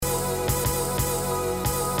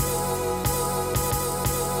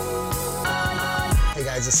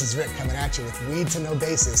guys, this is Rick coming at you with Weed to No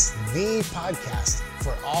Basis, the podcast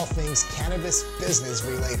for all things cannabis business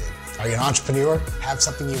related. Are you an entrepreneur? Have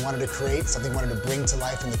something you wanted to create, something you wanted to bring to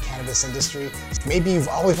life in the cannabis industry? Maybe you've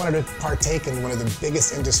always wanted to partake in one of the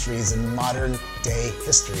biggest industries in modern day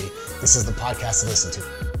history. This is the podcast to listen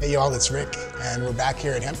to. Hey y'all, it's Rick, and we're back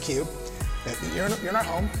here at HempCube. You're not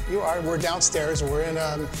home. You are. We're downstairs. We're in,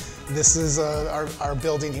 this is our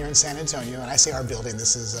building here in San Antonio. And I say our building,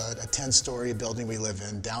 this is a 10-story building we live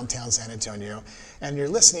in, downtown San Antonio. And you're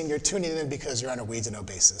listening, you're tuning in because you're on a Weed to No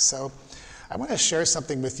Basis. So I want to share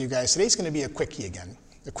something with you guys. Today's going to be a quickie again,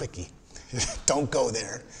 a quickie. Don't go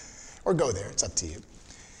there, or go there, it's up to you.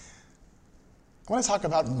 I want to talk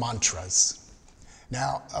about mantras.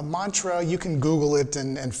 Now, a mantra, you can Google it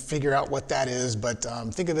and figure out what that is, but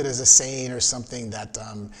think of it as a saying or something that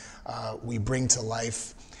we bring to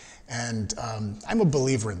life. And I'm a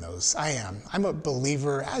believer in those. I am. I'm a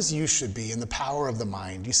believer, as you should be, in the power of the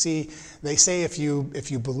mind. You see, they say if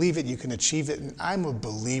you believe it, you can achieve it. And I'm a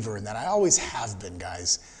believer in that. I always have been,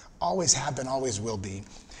 guys. Always have been, always will be.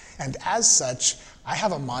 And as such, I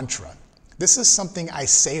have a mantra. This is something I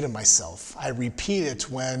say to myself. I repeat it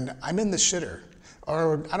when I'm in the shitter,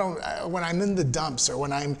 or when I'm in the dumps, or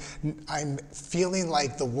when I'm feeling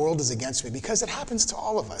like the world is against me, because it happens to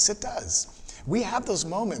all of us. It does. We have those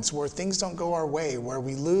moments where things don't go our way, where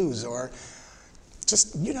we lose, or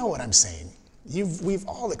just, you know what I'm saying. We've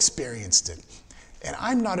all experienced it. And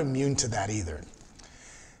I'm not immune to that either.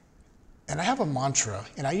 And I have a mantra,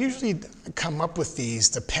 and I usually come up with these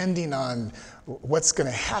depending on what's going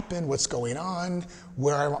to happen, what's going on,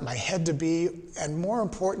 where I want my head to be, and more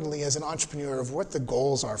importantly, as an entrepreneur, of what the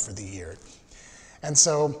goals are for the year. And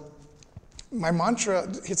so my mantra,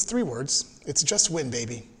 it's 3 words. It's just win,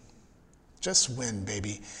 baby. Just win,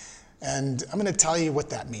 baby. And I'm going to tell you what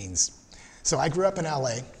that means. So I grew up in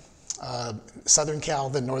LA, Southern Cal,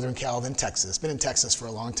 then Northern Cal, then Texas. Been in Texas for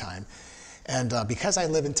a long time. And because I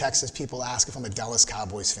live in Texas, people ask if I'm a Dallas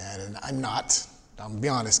Cowboys fan, and I'm not. I'm going to be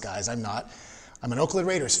honest, guys, I'm not. I'm an Oakland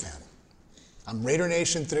Raiders fan. I'm Raider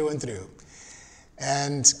Nation through and through.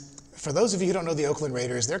 And for those of you who don't know the Oakland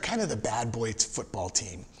Raiders, they're kind of the bad boy football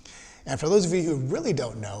team. And for those of you who really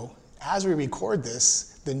don't know, as we record this,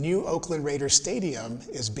 the new Oakland Raiders Stadium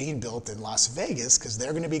is being built in Las Vegas because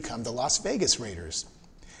they're going to become the Las Vegas Raiders.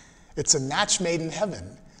 It's a match made in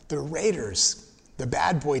heaven. The Raiders, the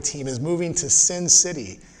bad boy team, is moving to Sin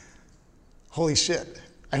City. Holy shit.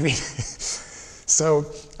 I mean, so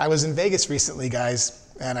I was in Vegas recently, guys,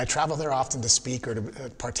 and I travel there often to speak or to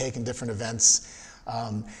partake in different events.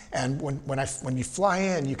 And when you fly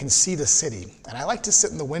in, you can see the city. And I like to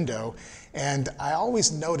sit in the window, and I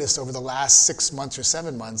always notice over the last 6 months or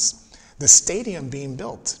 7 months, the stadium being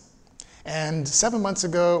built. And 7 months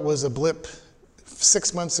ago it was a blip.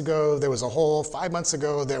 6 months ago there was a hole. 5 months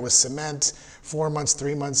ago there was cement. 4 months,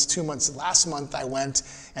 3 months, 2 months. Last month I went,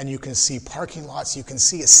 and you can see parking lots. You can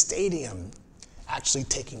see a stadium actually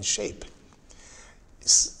taking shape.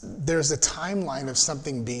 There's a timeline of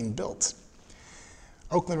something being built.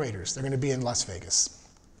 Oakland Raiders, they're going to be in Las Vegas.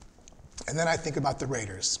 And then I think about the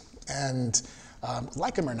Raiders. And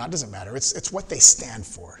like them or not, doesn't matter. It's what they stand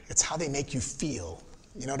for. It's how they make you feel.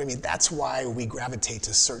 You know what I mean? That's why we gravitate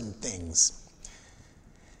to certain things.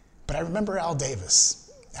 But I remember Al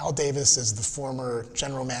Davis. Al Davis is the former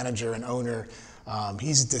general manager and owner.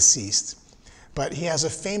 He's deceased. But he has a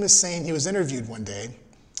famous saying. He was interviewed one day,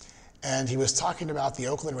 and he was talking about the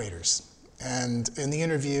Oakland Raiders. And in the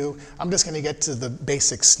interview, I'm just going to get to the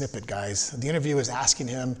basic snippet, guys. The interview is asking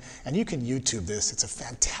him, and you can YouTube this. It's a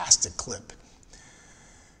fantastic clip.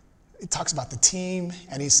 It talks about the team,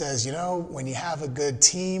 and he says, you know, when you have a good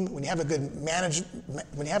team, when you have a good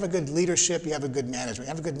when you have a good leadership, you have a good management. When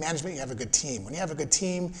you have a good management, you have a good team. When you have a good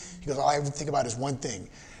team, he goes, all I ever think about is one thing: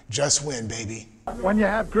 just win, baby. When you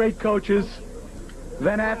have great coaches,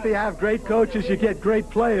 then after you have great coaches, you get great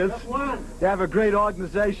players. You have a great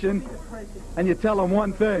organization, and you tell them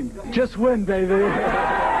one thing: just win, baby.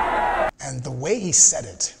 And the way he said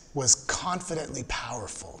it was confidently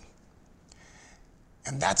powerful.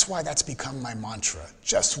 And that's why that's become my mantra: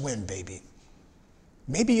 just win, baby.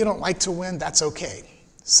 Maybe you don't like to win, that's okay.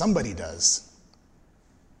 Somebody does.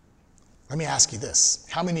 Let me ask you this: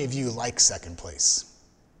 how many of you like second place?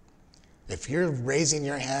 If you're raising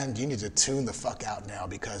your hand, you need to tune the fuck out now,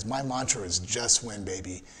 because my mantra is just win,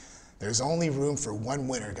 baby. There's only room for one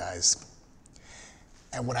winner, guys.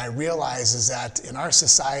 And what I realize is that in our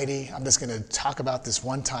society, I'm just going to talk about this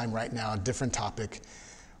one time right now, a different topic.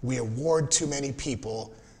 We award too many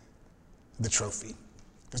people the trophy.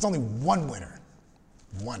 There's only one winner.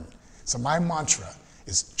 One. So my mantra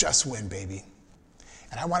is just win, baby.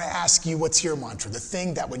 And I want to ask you, what's your mantra? The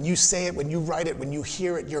thing that when you say it, when you write it, when you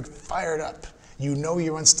hear it, you're fired up. You know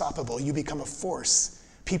you're unstoppable. You become a force.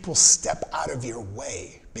 People step out of your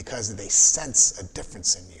way because they sense a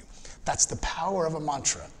difference in you. That's the power of a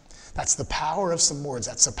mantra. That's the power of some words.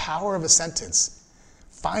 That's the power of a sentence.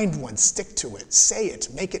 Find one, stick to it, say it,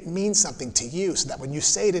 make it mean something to you so that when you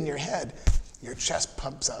say it in your head, your chest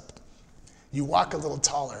pumps up. You walk a little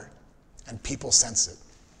taller and people sense it.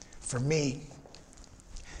 For me,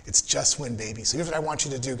 it's just win, baby. So here's what I want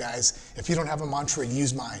you to do, guys. If you don't have a mantra,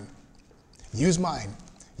 use mine. Use mine.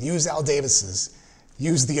 Use Al Davis's.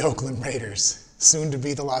 Use the Oakland Raiders, soon to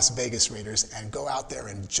be the Las Vegas Raiders, and go out there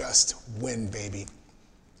and just win, baby.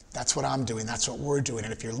 That's what I'm doing. That's what we're doing.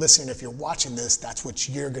 And if you're listening, if you're watching this, that's what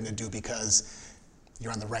you're going to do because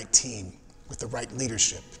you're on the right team with the right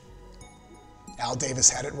leadership. Al Davis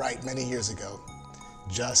had it right many years ago.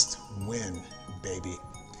 Just win, baby.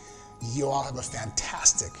 You all have a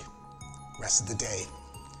fantastic rest of the day,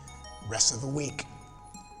 rest of the week,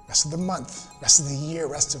 rest of the month, rest of the year,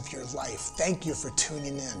 rest of your life. Thank you for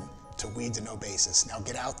tuning in to Weed to No Basis. Now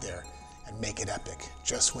get out there and make it epic.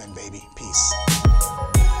 Just win, baby.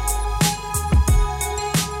 Peace.